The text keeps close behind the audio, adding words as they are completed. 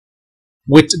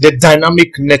With the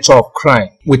dynamic nature of crime,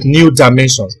 with new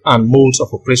dimensions and modes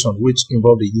of operation which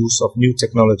involve the use of new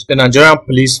technology, the Nigerian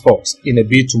police force, in a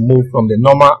bid to move from the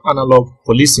normal analog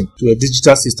policing to a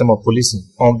digital system of policing,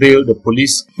 unveiled the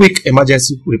Police Quick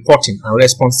Emergency Reporting and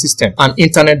Response System, an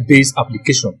internet-based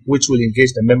application which will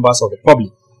engage the members of the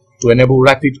public to enable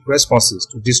rapid responses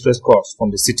to distress calls from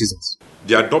the citizens.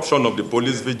 The adoption of the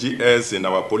police VGS in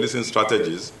our policing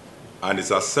strategies and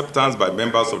its acceptance by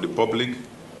members of the public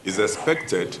is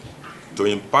expected to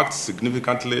impact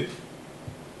significantly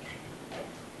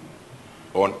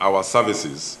on our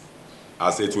services,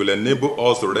 as it will enable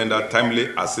us to render timely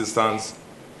assistance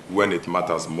when it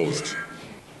matters most.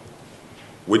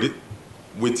 With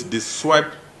the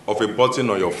swipe of a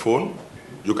button on your phone,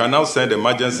 you can now send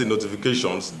emergency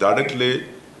notifications directly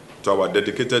to our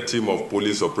dedicated team of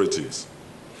police operatives.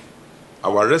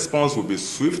 Our response will be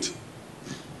swift,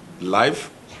 live,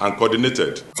 and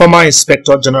coordinated. Former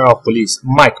Inspector General of Police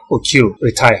Mike Okiro,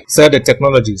 retired, said the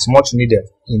technology is much needed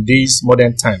in these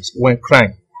modern times when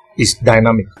crime is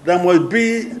dynamic. There must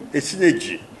be a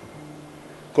synergy,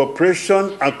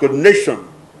 cooperation, and coordination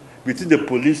between the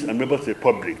police and members of the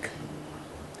public.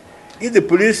 If the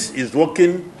police is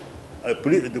working,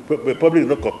 the public is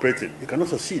not cooperating, it cannot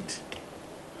succeed.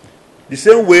 The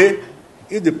same way,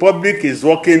 if the public is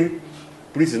working,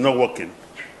 police is not working,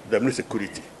 there is no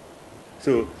security.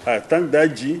 So I thank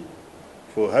Daji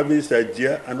for having this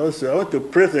idea, and also I want to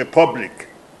praise the public.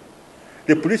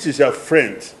 The police is your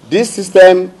friend. This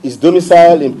system is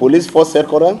domiciled in Police Force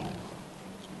Headquarters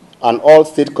and all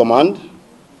state command,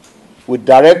 with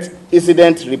direct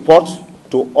incident reports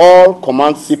to all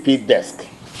command CP desk.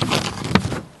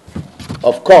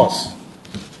 Of course,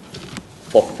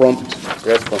 for prompt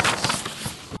responses.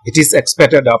 It is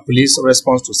expected that police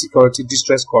response to security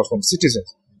distress calls from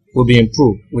citizens will be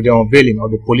improved with the unveiling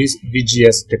of the police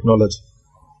VGS technology.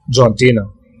 John Dana,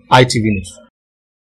 ITV News.